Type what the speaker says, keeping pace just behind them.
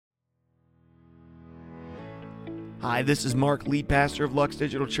Hi, this is Mark, lead pastor of Lux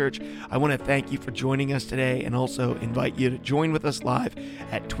Digital Church. I want to thank you for joining us today and also invite you to join with us live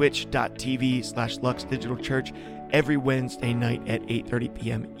at twitch.tv/Lux Digital Church every Wednesday night at 8:30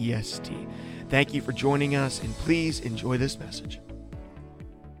 p.m. EST. Thank you for joining us, and please enjoy this message.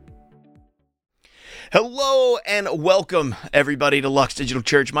 Hello and welcome everybody to Lux Digital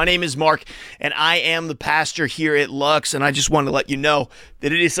Church. My name is Mark and I am the pastor here at Lux, and I just want to let you know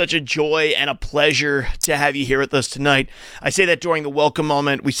that it is such a joy and a pleasure to have you here with us tonight. I say that during the welcome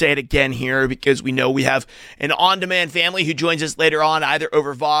moment. We say it again here because we know we have an on-demand family who joins us later on, either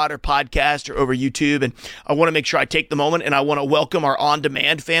over VOD or podcast or over YouTube. And I want to make sure I take the moment and I want to welcome our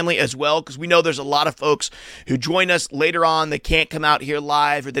on-demand family as well, because we know there's a lot of folks who join us later on that can't come out here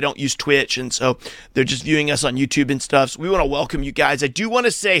live or they don't use Twitch, and so they're just viewing us on YouTube and stuff. So we want to welcome you guys. I do want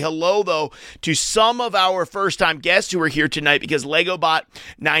to say hello, though, to some of our first-time guests who are here tonight, because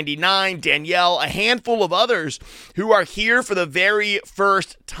LegoBot99, Danielle, a handful of others who are here for the very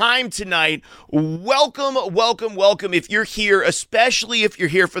first time tonight. Welcome, welcome, welcome. If you're here, especially if you're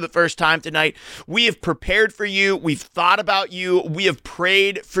here for the first time tonight, we have prepared for you. We've thought about you. We have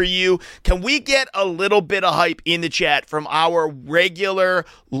prayed for you. Can we get a little bit of hype in the chat from our regular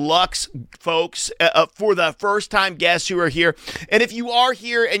Lux folks for the first-time guests who are here? And if you are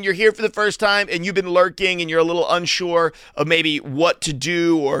here and you're here for the first time and you've been lurking and you're a little unsure of maybe what to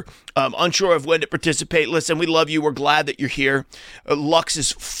do or unsure of when to participate, listen, we love you. We're glad that you're here. Lux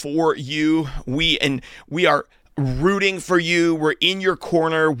is for you. We are rooting for you. We're in your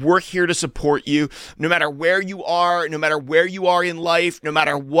corner. We're here to support you. No matter where you are in life, no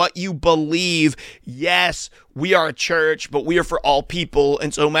matter what you believe. Yes, we are a church, but we are for all people.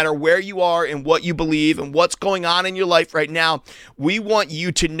 And so no matter where you are and what you believe and what's going on in your life right now, we want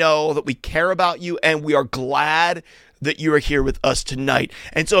you to know that we care about you and we are glad that you are here with us tonight.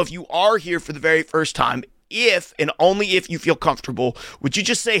 And so if you are here for the very first time, if and only if you feel comfortable, would you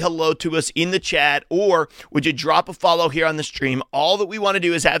just say hello to us in the chat, or would you drop a follow here on the stream? All that we want to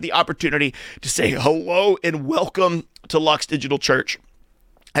do is have the opportunity to say hello and welcome to Lux Digital Church.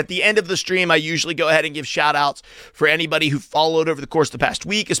 At the end of the stream, I usually go ahead and give shout outs for anybody who followed over the course of the past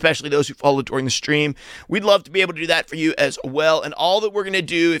week, especially those who followed during the stream. We'd love to be able to do that for you as well. And all that we're going to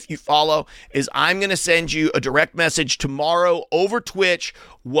do if you follow is I'm going to send you a direct message tomorrow over Twitch,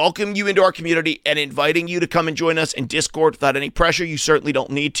 welcome you into our community and inviting you to come and join us in Discord without any pressure. You certainly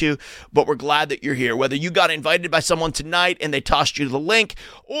don't need to, but we're glad that you're here. Whether you got invited by someone tonight and they tossed you the link,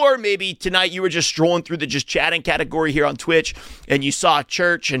 or maybe tonight you were just strolling through the just chatting category here on Twitch and you saw a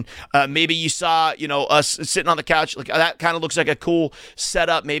church and maybe you saw, us sitting on the couch, like that kind of looks like a cool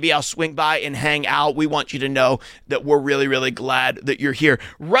setup. Maybe I'll swing by and hang out. We want you to know that we're really, really glad that you're here.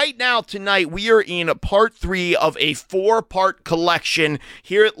 Right now, tonight, we are in part 3 of a 4-part collection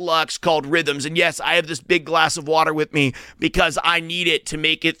here at Lux called Rhythms. And yes, I have this big glass of water with me because I need it to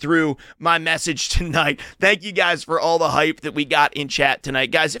make it through my message tonight. Thank you guys for all the hype that we got in chat tonight.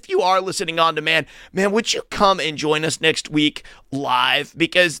 Guys, if you are listening on demand, man, would you come and join us next week live?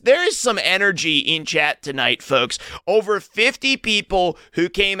 Because there is some energy in chat tonight, folks. Over 50 people who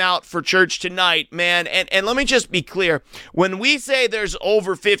came out for church tonight, man. And let me just be clear. When we say there's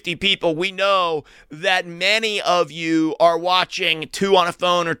over 50 people, we know that many of you are watching 2 on a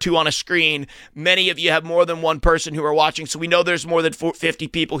phone or 2 on a screen. Many of you have more than one person who are watching. So we know there's more than 50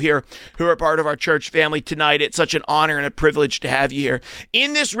 people here who are part of our church family tonight. It's such an honor and a privilege to have you here.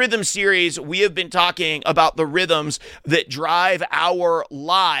 In this rhythm series, we have been talking about the rhythms that drive our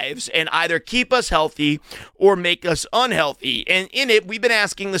lives and either keep us healthy or make us unhealthy. And in it, we've been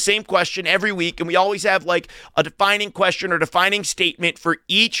asking the same question every week, and we always have like a defining question or defining statement for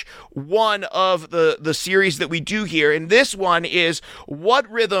each one of the series that we do here. And this one is, what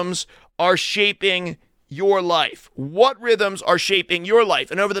rhythms are shaping your life? What rhythms are shaping your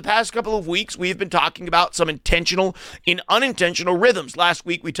life? And over the past couple of weeks, we've been talking about some intentional and unintentional rhythms. Last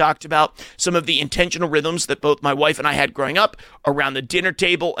week, we talked about some of the intentional rhythms that both my wife and I had growing up around the dinner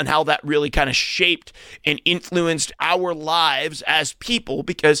table and how that really kind of shaped and influenced our lives as people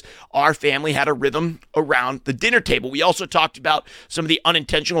because our family had a rhythm around the dinner table. We also talked about some of the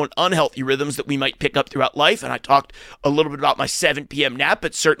unintentional and unhealthy rhythms that we might pick up throughout life. And I talked a little bit about my 7 p.m. nap,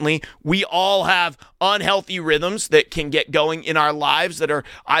 but certainly we all have unhealthy rhythms that can get going in our lives that are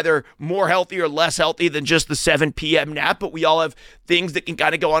either more healthy or less healthy than just the 7 p.m. nap, but we all have things that can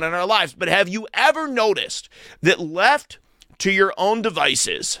kind of go on in our lives. But have you ever noticed that left to your own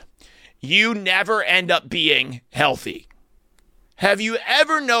devices, you never end up being healthy? Have you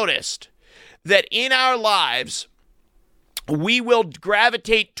ever noticed that in our lives, we will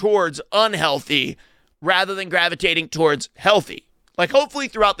gravitate towards unhealthy rather than gravitating towards healthy? Like, hopefully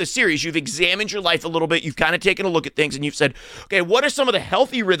throughout this series, you've examined your life a little bit. You've kind of taken a look at things and you've said, okay, what are some of the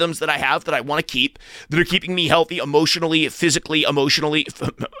healthy rhythms that I have that I want to keep, that are keeping me healthy emotionally, physically, emotionally,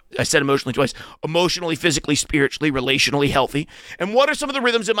 I said emotionally twice, emotionally, physically, spiritually, relationally healthy? And what are some of the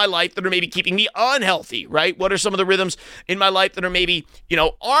rhythms in my life that are maybe keeping me unhealthy, right? What are some of the rhythms in my life that are maybe,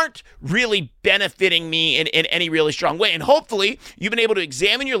 aren't really benefiting me in any really strong way? And hopefully you've been able to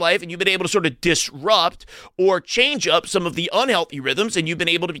examine your life and you've been able to sort of disrupt or change up some of the unhealthy rhythms, and you've been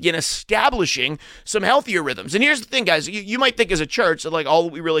able to begin establishing some healthier rhythms. And here's the thing, guys, you might think as a church that like all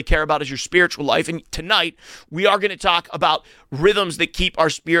we really care about is your spiritual life. And tonight we are going to talk about rhythms that keep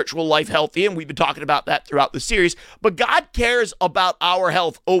our spiritual life healthy. And we've been talking about that throughout the series, but God cares about our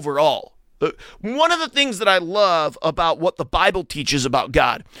health overall. One of the things that I love about what the Bible teaches about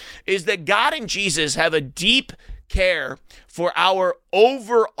God is that God and Jesus have a deep care for our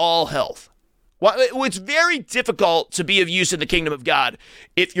overall health. Well, it's very difficult to be of use in the kingdom of God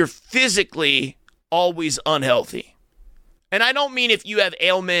if you're physically always unhealthy. And I don't mean if you have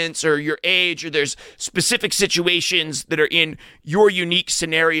ailments or your age or there's specific situations that are in your unique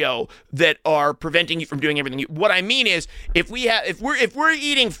scenario that are preventing you from doing everything. What I mean is if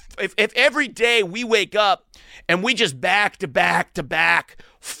every day we wake up and we just back to back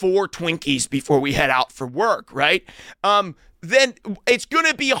 4 Twinkies before we head out for work, right? Then it's going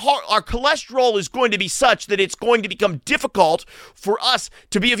to be hard. Our cholesterol is going to be such that it's going to become difficult for us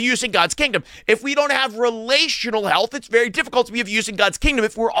to be of use in God's kingdom. If we don't have relational health, it's very difficult to be of use in God's kingdom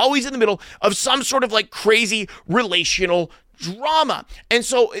if we're always in the middle of some sort of like crazy relational drama. And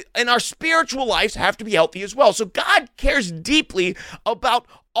so, and our spiritual lives have to be healthy as well. So God cares deeply about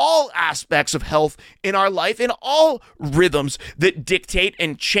all aspects of health in our life and all rhythms that dictate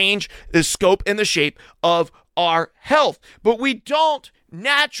and change the scope and the shape of our health. But we don't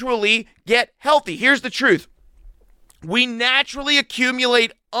naturally get healthy. Here's the truth. We naturally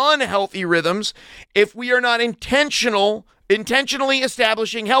accumulate unhealthy rhythms if we are not intentionally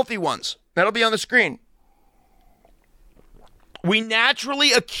establishing healthy ones. That'll be on the screen. We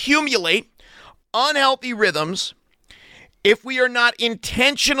naturally accumulate unhealthy rhythms if we are not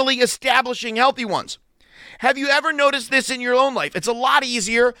intentionally establishing healthy ones. Have you ever noticed this in your own life? It's a lot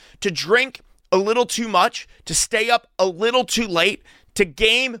easier to drink a little too much, to stay up a little too late, to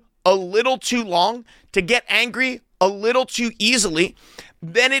game a little too long, to get angry a little too easily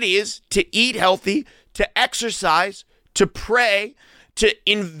than it is to eat healthy, to exercise, to pray, to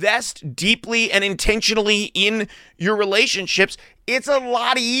invest deeply and intentionally in your relationships. It's a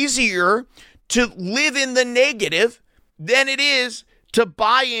lot easier to live in the negative than it is to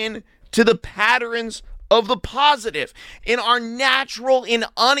buy in to the patterns of the positive. In our natural and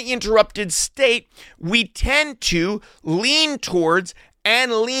uninterrupted state, we tend to lean towards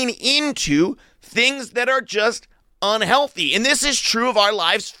and lean into things that are just unhealthy. And this is true of our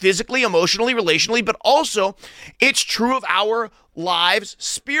lives physically, emotionally, relationally, but also it's true of our lives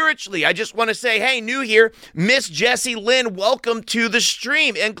spiritually. I just want to say, hey, new here, Miss Jessie Lynn, welcome to the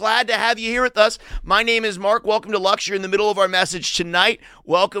stream and glad to have you here with us. My name is Mark. Welcome to Lux. You're in the middle of our message tonight.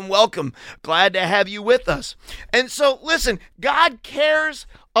 Welcome, welcome. Glad to have you with us. And so listen, God cares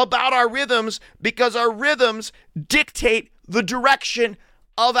about our rhythms because our rhythms dictate the direction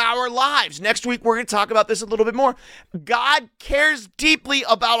of our lives. Next week, we're going to talk about this a little bit more. God cares deeply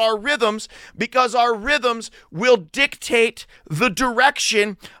about our rhythms because our rhythms will dictate the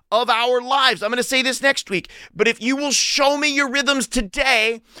direction of our lives. I'm going to say this next week, but if you will show me your rhythms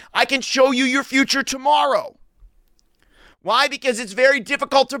today, I can show you your future tomorrow. Why? Because it's very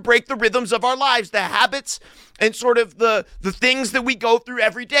difficult to break the rhythms of our lives, the habits and sort of the things that we go through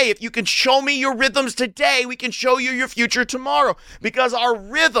every day. If you can show me your rhythms today, we can show you your future tomorrow, because our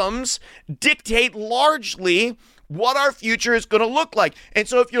rhythms dictate largely what our future is going to look like. And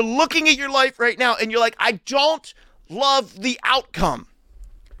so if you're looking at your life right now and you're like, I don't love the outcome.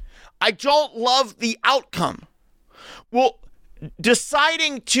 I don't love the outcome. Well,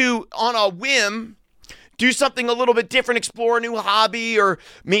 deciding to, on a whim, do something a little bit different, explore a new hobby, or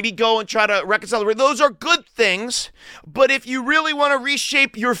maybe go and try to reconcile. Those are good things. But if you really want to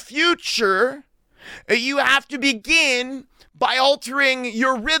reshape your future, you have to begin by altering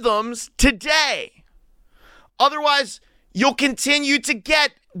your rhythms today. Otherwise, you'll continue to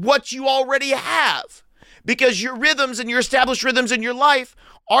get what you already have, because your rhythms and your established rhythms in your life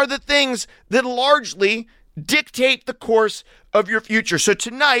are the things that largely dictate the course of your future. So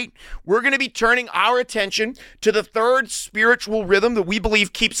tonight, we're going to be turning our attention to the third spiritual rhythm that we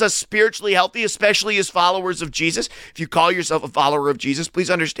believe keeps us spiritually healthy, especially as followers of Jesus. If you call yourself a follower of Jesus, please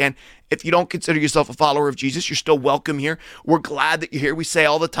understand, if you don't consider yourself a follower of Jesus, you're still welcome here. We're glad that you're here. We say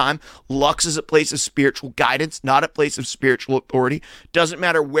all the time, Lux is a place of spiritual guidance, not a place of spiritual authority. Doesn't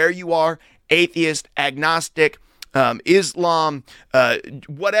matter where you are, atheist, agnostic, Islam,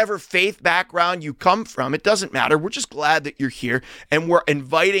 whatever faith background you come from, it doesn't matter. We're just glad that you're here, and we're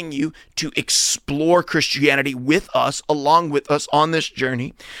inviting you to explore Christianity with us, along with us on this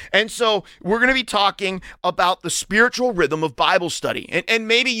journey. And so we're going to be talking about the spiritual rhythm of Bible study. And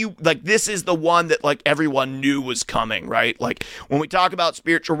maybe you, like, this is the one that, like, everyone knew was coming, right? Like, when we talk about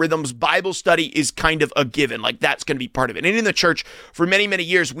spiritual rhythms, Bible study is kind of a given. Like, that's going to be part of it. And in the church, for many, many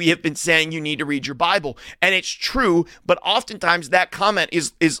years, we have been saying you need to read your Bible. And it's true. But oftentimes that comment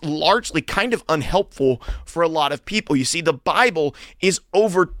is largely kind of unhelpful for a lot of people. You see, the Bible is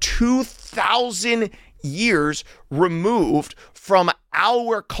over 2,000 years removed from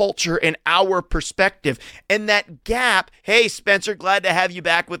our culture and our perspective. And that gap, hey, Spencer, glad to have you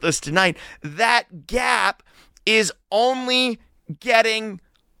back with us tonight. That gap is only getting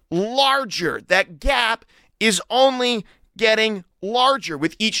larger. That gap is only getting larger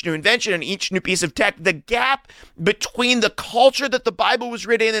with each new invention and each new piece of tech. The gap between the culture that the Bible was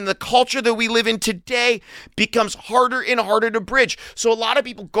written in and the culture that we live in today becomes harder and harder to bridge. So a lot of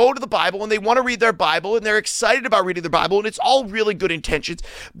people go to the Bible and they want to read their Bible and they're excited about reading their Bible, and it's all really good intentions,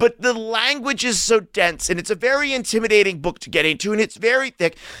 but the language is so dense and it's a very intimidating book to get into, and it's very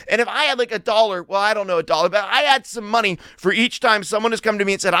thick. And if I had like $1, well, I don't know $1, but I had some money for each time someone has come to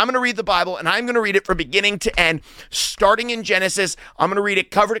me and said, I'm going to read the Bible and I'm going to read it from beginning to end, starting in Genesis. I'm going to read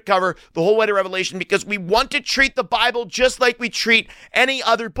it cover to cover, the whole way to Revelation, because we want to treat the Bible just like we treat any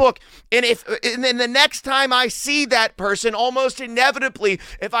other book. And then the next time I see that person, almost inevitably,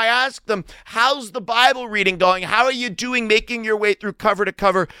 if I ask them, how's the Bible reading going? How are you doing making your way through cover to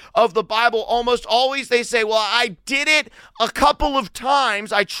cover of the Bible? Almost always they say, well, I did it a couple of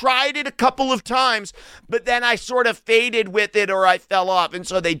times. I tried it a couple of times, but then I sort of faded with it, or I fell off. And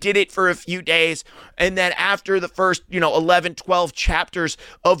so they did it for a few days. And then after the first, 11, 12 chapters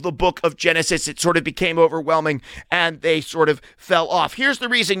of the book of Genesis, it sort of became overwhelming and they sort of fell off. Here's the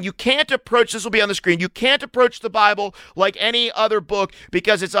reason you can't approach, this will be on the screen, you can't approach the Bible like any other book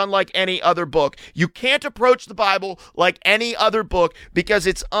because it's unlike any other book. You can't approach the Bible like any other book because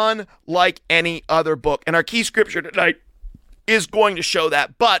it's unlike any other book. And our key scripture tonight is going to show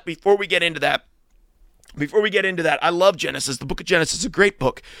that. But before we get into that, I love Genesis. The book of Genesis is a great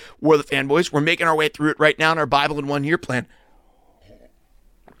book. We're the fanboys. We're making our way through it right now in our Bible in 1 year plan.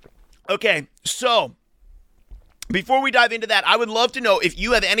 Okay, so before we dive into that, I would love to know if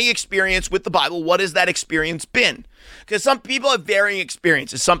you have any experience with the Bible. What has that experience been? Because some people have varying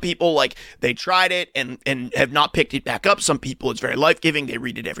experiences. Some people, like, they tried it and have not picked it back up. Some people, it's very life-giving. They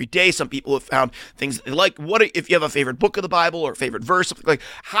read it every day. Some people have found things that they like. What if you have a favorite book of the Bible or a favorite verse? Something like,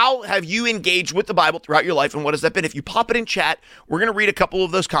 how have you engaged with the Bible throughout your life, and what has that been? If you pop it in chat, we're going to read a couple of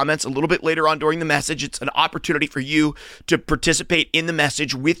those comments a little bit later on during the message. It's an opportunity for you to participate in the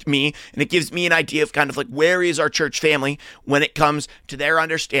message with me, and it gives me an idea of kind of like, where is our church family when it comes to their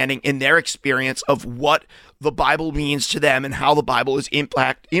understanding and their experience of what the Bible means to them and how the Bible has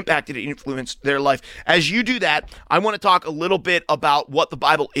impacted and influenced their life. As you do that, I want to talk a little bit about what the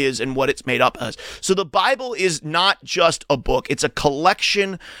Bible is and what it's made up as. So the Bible is not just a book. It's a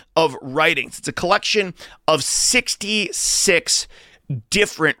collection of writings. It's a collection of 66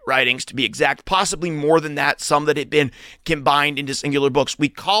 different writings, to be exact, possibly more than that, some that have been combined into singular books. We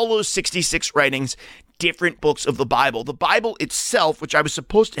call those 66 writings different books of the Bible. The Bible itself, which I was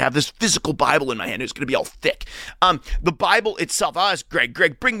supposed to have this physical Bible in my hand, it's going to be all thick. The Bible itself, it's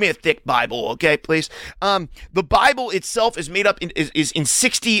Greg, bring me a thick Bible, okay, please. The Bible itself is made up, is in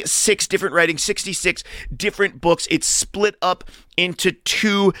 66 different writings, 66 different books. It's split up into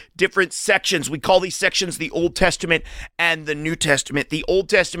two different sections. We call these sections the Old Testament and the New Testament. The Old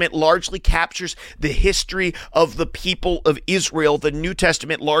Testament largely captures the history of the people of Israel. The New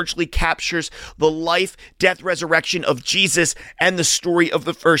Testament largely captures the life, death, resurrection of Jesus and the story of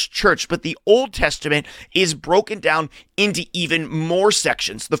the first church. But the Old Testament is broken down into even more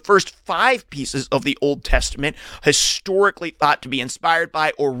sections. The first 5 pieces of the Old Testament, historically thought to be inspired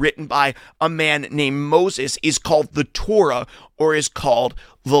by or written by a man named Moses, is called the Torah, or is called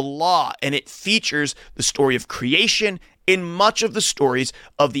the law, and it features the story of creation in much of the stories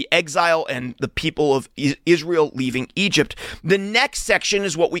of the exile and the people of Israel leaving Egypt. The next section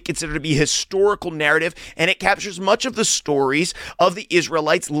is what we consider to be historical narrative, and it captures much of the stories of the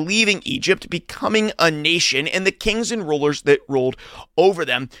Israelites leaving Egypt, becoming a nation, and the kings and rulers that ruled over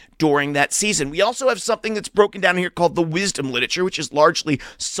them during that season. We also have something that's broken down here called the wisdom literature, which is largely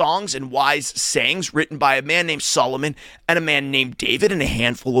songs and wise sayings written by a man named Solomon and a man named David and a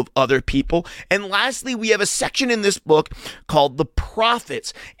handful of other people. And lastly, we have a section in this book called the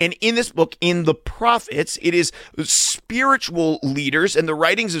prophets. And in this book, in the prophets, it is spiritual leaders and the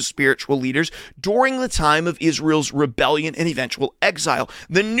writings of spiritual leaders during the time of Israel's rebellion and eventual exile.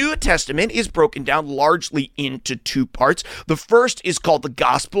 The New Testament is broken down largely into two parts. The first is called the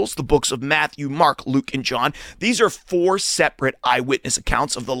Gospels, the books of Matthew, Mark, Luke, and John. These are four separate eyewitness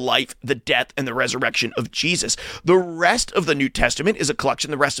accounts of the life, the death, and the resurrection of Jesus. The rest of the New Testament is a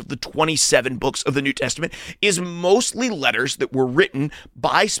collection. The rest of the 27 books of the New Testament is mostly letters that were written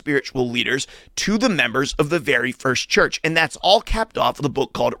by spiritual leaders to the members of the very first church. And that's all capped off with a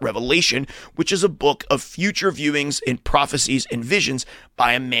book called Revelation, which is a book of future viewings and prophecies and visions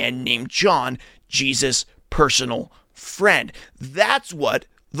by a man named John, Jesus' personal friend. That's what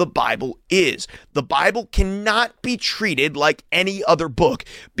the Bible is. The Bible cannot be treated like any other book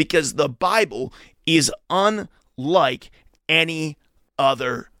because the Bible is unlike any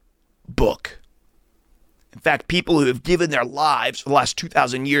other book. In fact, people who have given their lives for the last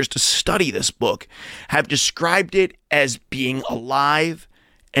 2,000 years to study this book have described it as being alive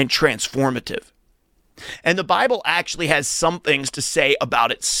and transformative. And the Bible actually has some things to say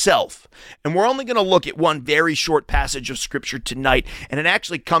about itself. And we're only going to look at one very short passage of Scripture tonight, and it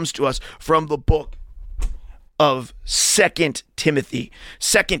actually comes to us from the book of 2 Timothy.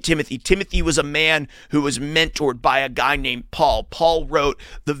 2 Timothy. Timothy was a man who was mentored by a guy named Paul. Paul wrote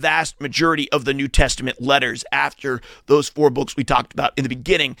the vast majority of the New Testament letters after those four books we talked about in the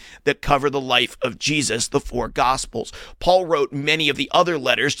beginning that cover the life of Jesus, the four Gospels. Paul wrote many of the other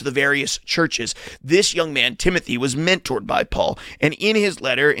letters to the various churches. This young man, Timothy, was mentored by Paul. And in his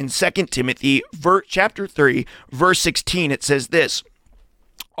letter in 2 Timothy, chapter 3, verse 16, it says this: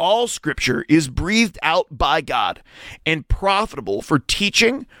 all Scripture is breathed out by God and profitable for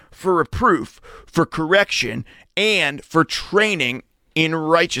teaching, for reproof, for correction, and for training in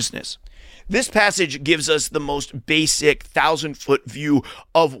righteousness. This passage gives us the most basic 1,000-foot view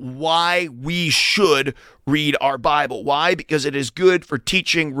of why we should read our Bible. Why? Because it is good for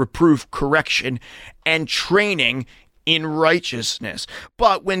teaching, reproof, correction, and training in righteousness.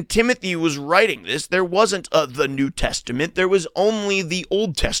 But when Timothy was writing this, there wasn't the New Testament. There was only the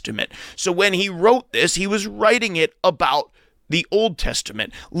Old Testament. So when he wrote this, he was writing it about the Old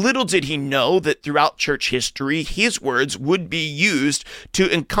Testament. Little did he know that throughout church history, his words would be used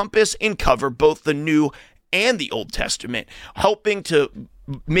to encompass and cover both the New and the Old Testament, helping to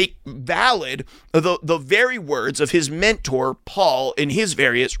make valid the very words of his mentor, Paul, in his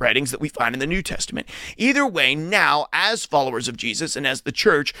various writings that we find in the New Testament. Either way, now, as followers of Jesus and as the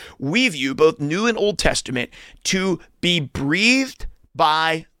church, we view both New and Old Testament to be breathed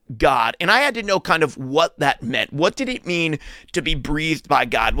by God. And I had to know kind of what that meant. What did it mean to be breathed by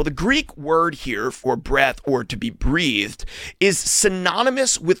God? Well, the Greek word here for breath or to be breathed is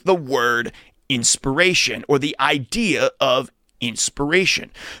synonymous with the word inspiration, or the idea of inspiration.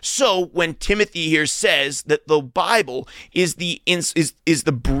 So when Timothy here says that the Bible is the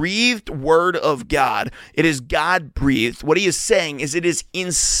breathed word of God, it is God breathed, what he is saying is it is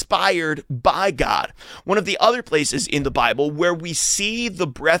inspired by God. One of the other places in the Bible where we see the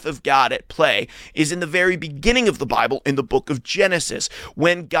breath of God at play is in the very beginning of the Bible, in the book of Genesis,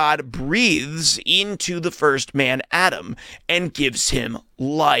 when God breathes into the first man, Adam, and gives him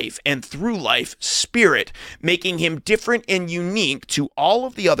life, and through life, spirit, making him different and unique to all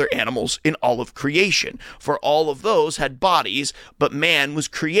of the other animals in all of creation. For all of those had bodies, but man was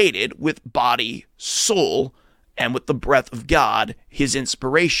created with body, soul, and with the breath of God, his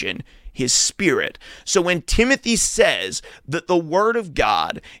inspiration, his spirit. So when Timothy says that the word of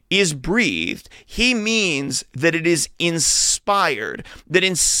God is breathed, he means that it is inspired, that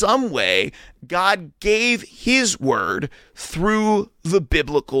in some way God gave his word through the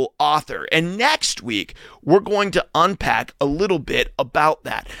biblical author. And next week, we're going to unpack a little bit about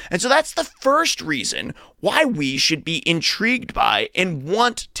that. And so that's the first reason why we should be intrigued by and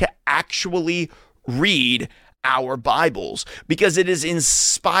want to actually read our Bibles, because it is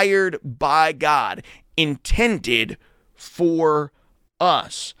inspired by God, intended for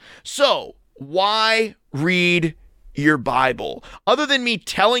us. So, why read your Bible. Other than me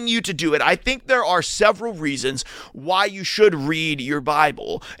telling you to do it, I think there are several reasons why you should read your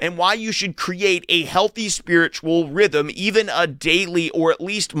Bible and why you should create a healthy spiritual rhythm, even a daily or at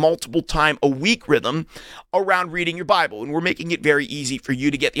least multiple time a week rhythm around reading your Bible. And we're making it very easy for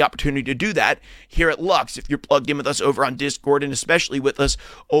you to get the opportunity to do that here at Lux if you're plugged in with us over on Discord and especially with us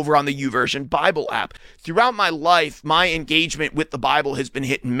over on the YouVersion Bible app. Throughout my life, my engagement with the Bible has been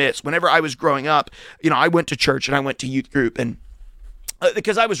hit and miss. Whenever I was growing up, I went to church and I went to youth group, and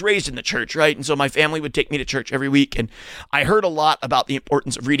because I was raised in the church, right? And so my family would take me to church every week, and I heard a lot about the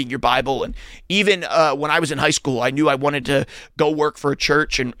importance of reading your Bible. And even when I was in high school, I knew I wanted to go work for a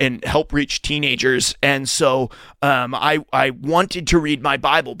church and help reach teenagers. And so I wanted to read my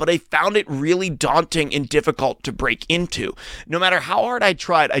Bible, but I found it really daunting and difficult to break into. No matter how hard I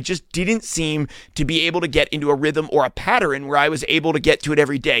tried, I just didn't seem to be able to get into a rhythm or a pattern where I was able to get to it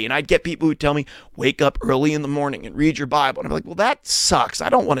every day. And I'd get people who tell me, wake up early in the morning and read your Bible. And I'm like, well, that sucks. I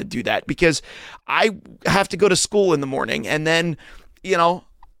don't want to do that because I have to go to school in the morning, and then,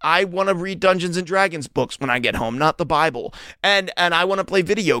 I want to read Dungeons and Dragons books when I get home, not the Bible. And I want to play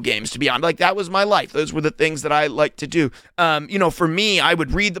video games, to be honest. Like, that was my life. Those were the things that I like to do. For me, I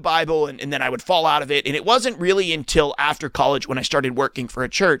would read the Bible and then I would fall out of it. And it wasn't really until after college when I started working for a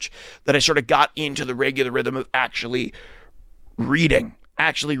church that I sort of got into the regular rhythm of actually reading.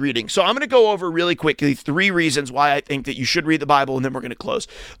 So I'm going to go over really quickly 3 reasons why I think that you should read the Bible, and then we're going to close.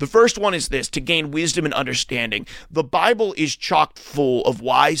 The first one is this: to gain wisdom and understanding. The Bible is chock full of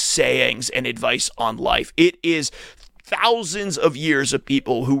wise sayings and advice on life. It is thousands of years of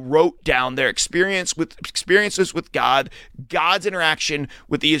people who wrote down their experiences with God, God's interaction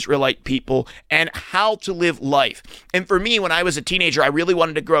with the Israelite people, and how to live life. And for me, when I was a teenager, I really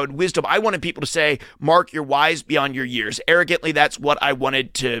wanted to grow in wisdom. I wanted people to say, Mark, you're wise beyond your years. Arrogantly, that's what I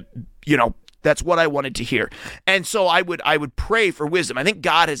wanted to, that's what I wanted to hear. And so I would pray for wisdom. I think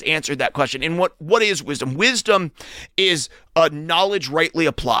God has answered that question. And what is wisdom? Wisdom is a knowledge rightly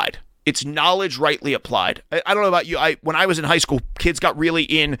applied. It's knowledge rightly applied. I don't know about you. When I was in high school, kids got really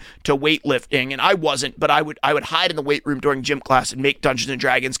into weightlifting, and I wasn't. But I would hide in the weight room during gym class and make Dungeons and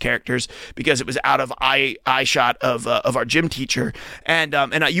Dragons characters because it was out of eye shot of our gym teacher. And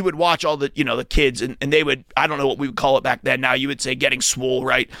you would watch all the the kids, and they would, I don't know what we would call it back then. Now you would say getting swole,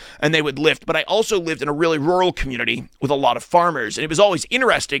 right? And they would lift. But I also lived in a really rural community with a lot of farmers, and it was always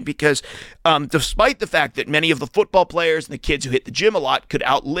interesting because despite the fact that many of the football players and the kids who hit the gym a lot could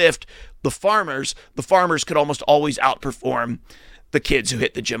outlift the farmers could almost always outperform the kids who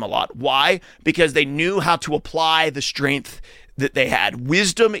hit the gym a lot. Why? Because they knew how to apply the strength that they had.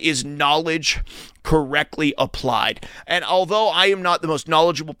 Wisdom is knowledge correctly applied. And although I am not the most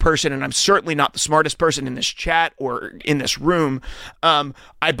knowledgeable person, and I'm certainly not the smartest person in this chat or in this room,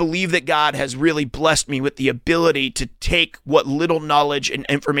 I believe that God has really blessed me with the ability to take what little knowledge and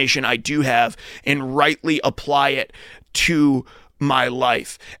information I do have and rightly apply it to my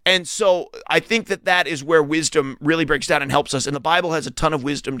life. And so I think that is where wisdom really breaks down and helps us. And the Bible has a ton of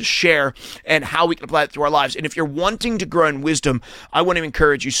wisdom to share and how we can apply it through our lives. And if you're wanting to grow in wisdom, I want to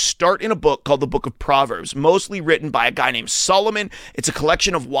encourage you, start in a book called the Book of Proverbs, mostly written by a guy named Solomon. It's a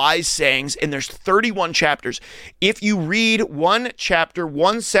collection of wise sayings, and there's 31 chapters. If you read one chapter,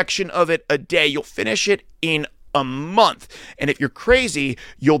 one section of it a day, you'll finish it in a month. And if you're crazy,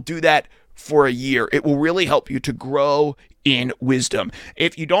 you'll do that for a year. It will really help you to grow in wisdom.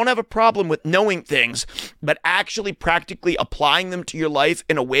 If you don't have a problem with knowing things, but actually practically applying them to your life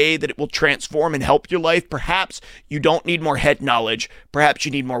in a way that it will transform and help your life, perhaps you don't need more head knowledge. Perhaps you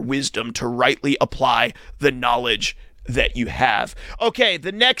need more wisdom to rightly apply the knowledge that you have. Okay,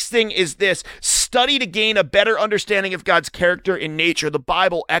 the next thing is this: study to gain a better understanding of God's character and nature. The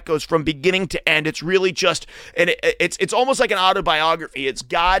Bible echoes from beginning to end. It's really just, and it's almost like an autobiography. It's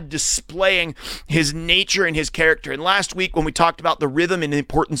God displaying his nature and his character. And last week when we talked about the rhythm and the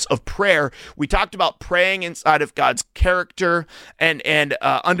importance of prayer, we talked about praying inside of God's character and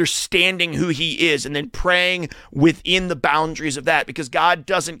understanding who he is, and then praying within the boundaries of that, because God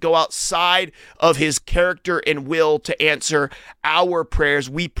doesn't go outside of his character and will to answer our prayers.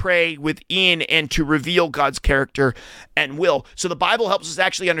 We pray within and to reveal God's character and will. So the Bible helps us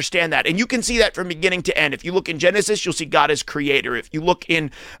actually understand that. And you can see that from beginning to end. If you look in Genesis, you'll see God as creator. If you look in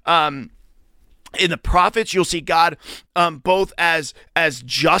the prophets, you'll see God both as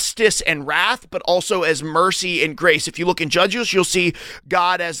justice and wrath, but also as mercy and grace. If you look in Judges, you'll see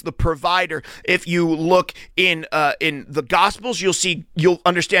God as the provider. If you look in the Gospels, you'll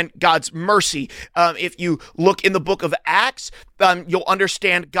understand God's mercy. If you look in the book of Acts, You'll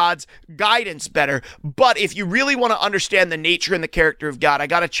understand God's guidance better. But if you really want to understand the nature and the character of God, I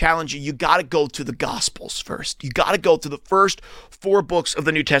got to challenge you. You got to go to the Gospels first. You got to go to the first 4 books of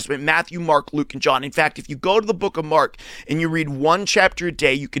the New Testament: Matthew, Mark, Luke, and John. In fact, if you go to the book of Mark and you read 1 chapter a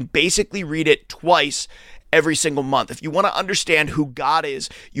day, you can basically read it twice every single month. If you want to understand who God is,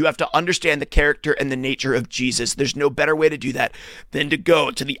 you have to understand the character and the nature of Jesus. There's no better way to do that than to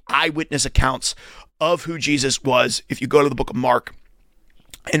go to the eyewitness accounts of who Jesus was if you go to the book of Mark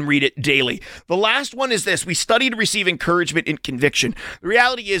and read it daily. The last one is this: we study to receive encouragement and conviction. The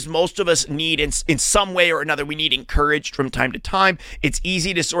reality is most of us need, in some way or another, we need encouraged from time to time. It's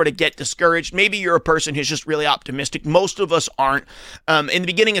easy to sort of get discouraged. Maybe you're a person who's just really optimistic. Most of us aren't. In the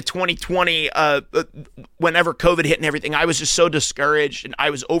beginning of 2020, whenever COVID hit and everything, I was just so discouraged and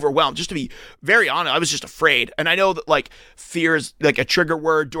I was overwhelmed. Just to be very honest, I was just afraid. And I know that fear is like a trigger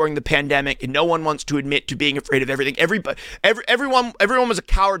word during the pandemic, and no one wants to admit to being afraid of everything. Everyone was a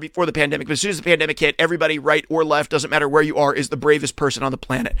coward before the pandemic, but as soon as the pandemic hit, everybody, right or left, doesn't matter where you are, is the bravest person on the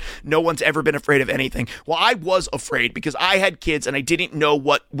planet. No one's ever been afraid of anything. Well, I was afraid because I had kids and I didn't know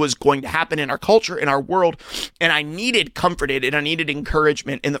what was going to happen in our culture, in our world, and I needed comforted and I needed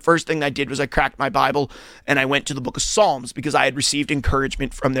encouragement. And the first thing I did was I cracked my Bible and I went to the book of Psalms because I had received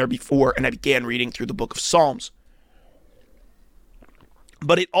encouragement from there before, and I began reading through the book of Psalms.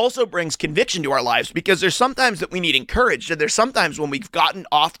 But it also brings conviction to our lives, because there's sometimes that we need encouraged, and there's sometimes when we've gotten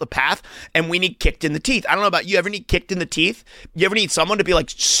off the path and we need kicked in the teeth. I don't know about you. Ever need kicked in the teeth? You ever need someone to be like,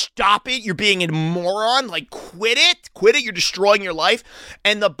 stop it, you're being a moron, like quit it, you're destroying your life?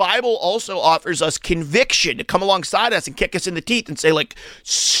 And the Bible also offers us conviction to come alongside us and kick us in the teeth and say, like,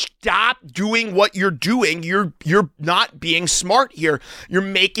 stop doing what you're doing. You're not being smart here. You're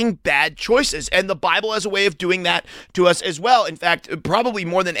making bad choices. And the Bible has a way of doing that to us as well. In fact, probably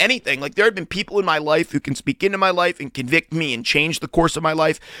more than anything, like, there have been people in my life who can speak into my life and convict me and change the course of my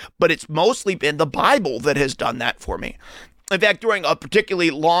life, but it's mostly been the Bible that has done that for me. In fact, during a particularly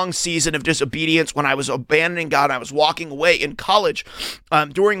long season of disobedience, when I was abandoning God, I was walking away in college.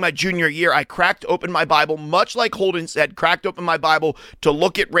 During my junior year, I cracked open my Bible, much like Holden said, cracked open my Bible to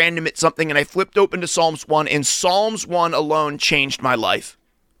look at random at something, and I flipped open to Psalms 1, and Psalms 1 alone changed my life.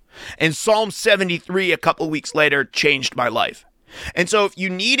 And Psalm 73, a couple weeks later, changed my life. And so if you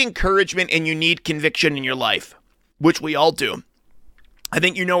need encouragement and you need conviction in your life, which we all do, I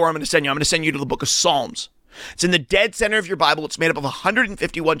think you know where I'm going to send you. I'm going to send you to the book of Psalms. It's in the dead center of your Bible. It's made up of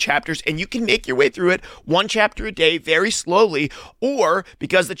 151 chapters, and you can make your way through it 1 chapter a day very slowly, or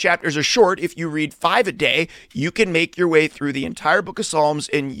because the chapters are short, if you read 5 a day, you can make your way through the entire book of Psalms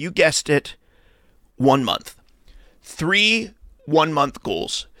in, you guessed it, 1 month. 3 1-month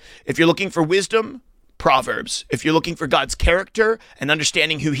goals. If you're looking for wisdom, Proverbs. If you're looking for God's character and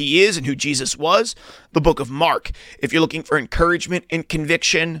understanding who he is and who Jesus was, the book of Mark. If you're looking for encouragement and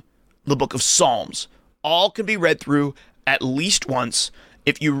conviction, the book of Psalms. All can be read through at least once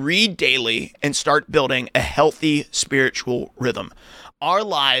if you read daily and start building a healthy spiritual rhythm. Our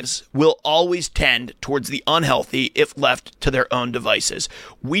lives will always tend towards the unhealthy if left to their own devices.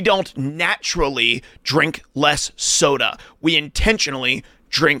 We don't naturally drink less soda. We intentionally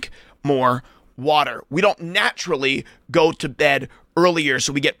drink more water. We don't naturally go to bed earlier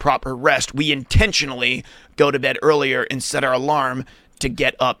so we get proper rest. We intentionally go to bed earlier and set our alarm to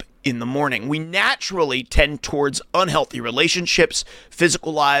get up in the morning. We naturally tend towards unhealthy relationships,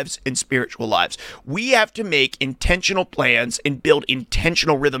 physical lives, and spiritual lives. We have to make intentional plans and build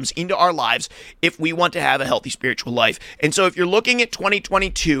intentional rhythms into our lives if we want to have a healthy spiritual life. And so if you're looking at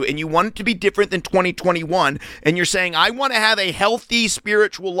 2022 and you want it to be different than 2021, and you're saying, I want to have a healthy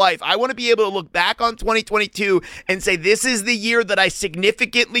spiritual life, I want to be able to look back on 2022 and say, this is the year that I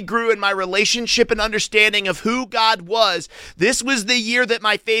significantly grew in my relationship and understanding of who God was. This was the year that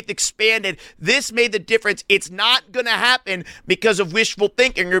my faith expanded. This made the difference. It's not going to happen because of wishful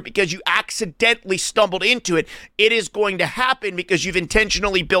thinking or because you accidentally stumbled into it. It is going to happen because you've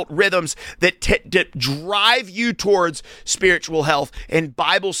intentionally built rhythms that drive you towards spiritual health, and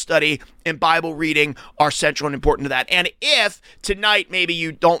Bible study and Bible reading are central and important to that. And if tonight maybe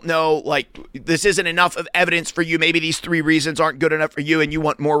you don't know, like, this isn't enough of evidence for you, maybe these 3 reasons aren't good enough for you and you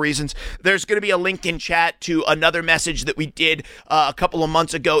want more reasons, there's going to be a link in chat to another message that we did a couple of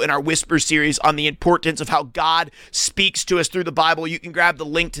months ago in our Whisper series on the importance of how God speaks to us through the Bible. You can grab the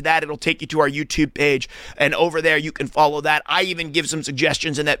link to that. It'll take you to our YouTube page, and over there you can follow that. I even give some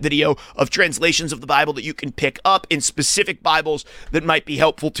suggestions in that video of translations of the Bible that you can pick up in specific Bibles that might be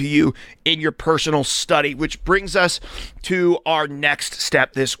helpful to you in your personal study, which brings us to our next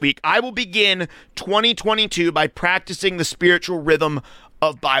step this week. I will begin 2022 by practicing the spiritual rhythm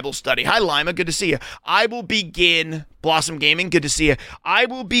of Bible study. Hi, Lima. Good to see you. I will begin, Blossom Gaming, good to see you. I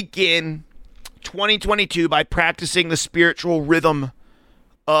will begin 2022 by practicing the spiritual rhythm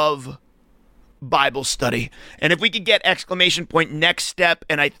of Bible study. And if we could get exclamation point next step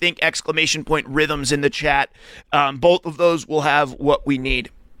and I think exclamation point rhythms in the chat, both of those will have what we need.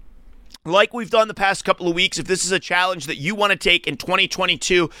 Like we've done the past couple of weeks, if this is a challenge that you want to take in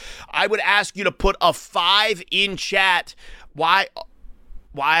 2022, I would ask you to put a 5 in chat. Why?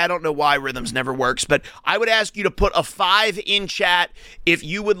 I don't know why rhythms never works, but I would ask you to put a 5 in chat if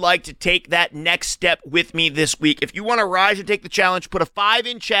you would like to take that next step with me this week. If you want to rise and take the challenge, put a 5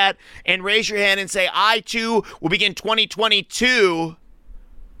 in chat and raise your hand and say, I too will begin 2022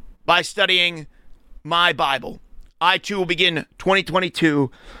 by studying my Bible. I too will begin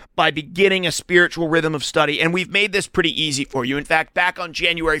 2022 by beginning a spiritual rhythm of study. And we've made this pretty easy for you. In fact, back on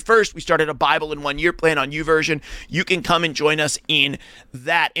January 1st, we started a Bible in 1 year plan on YouVersion. You can come and join us in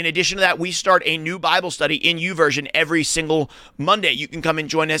that. In addition to that, we start a new Bible study in YouVersion every single Monday. You can come and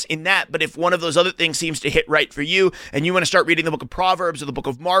join us in that. But if one of those other things seems to hit right for you and you want to start reading the book of Proverbs or the book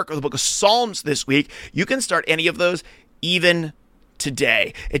of Mark or the book of Psalms this week, you can start any of those even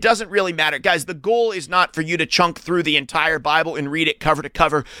today. It doesn't really matter. Guys, the goal is not for you to chunk through the entire Bible and read it cover to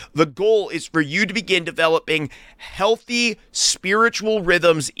cover. The goal is for you to begin developing healthy spiritual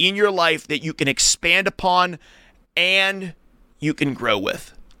rhythms in your life that you can expand upon and you can grow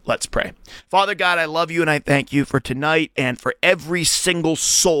with. Let's pray. Father God, I love you and I thank you for tonight and for every single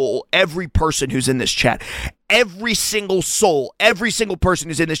soul, every person who's in this chat. Every single soul, every single person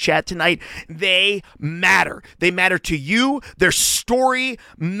who's in this chat tonight, they matter. They matter to you. Their story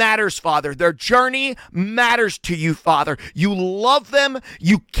matters, Father. Their journey matters to you, Father. You love them.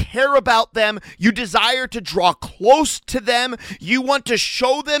 You care about them. You desire to draw close to them. You want to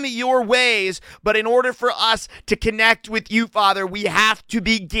show them your ways. But in order for us to connect with you, Father, we have to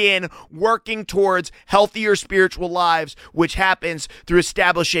begin working towards healthier spiritual lives, which happens through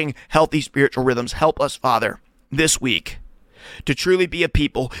establishing healthy spiritual rhythms. Help us, Father, this week to truly be a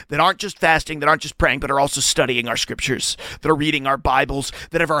people that aren't just fasting, that aren't just praying, but are also studying our scriptures, that are reading our Bibles,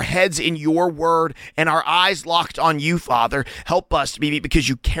 that have our heads in your word and our eyes locked on you, Father. Help us to be, because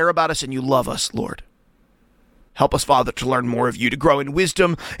you care about us and you love us, Lord. Help us, Father, to learn more of you, to grow in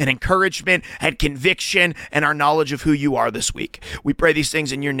wisdom and encouragement and conviction and our knowledge of who you are this week. We pray these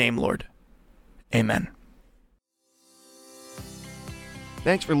things in your name, Lord. Amen.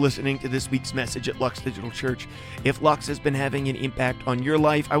 Thanks for listening to this week's message at Lux Digital Church. If Lux has been having an impact on your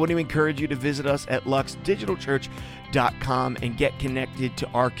life, I want to encourage you to visit us at luxdigitalchurch.com and get connected to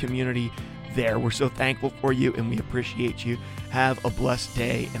our community there. We're so thankful for you and we appreciate you. Have a blessed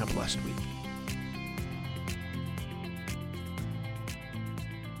day and a blessed week.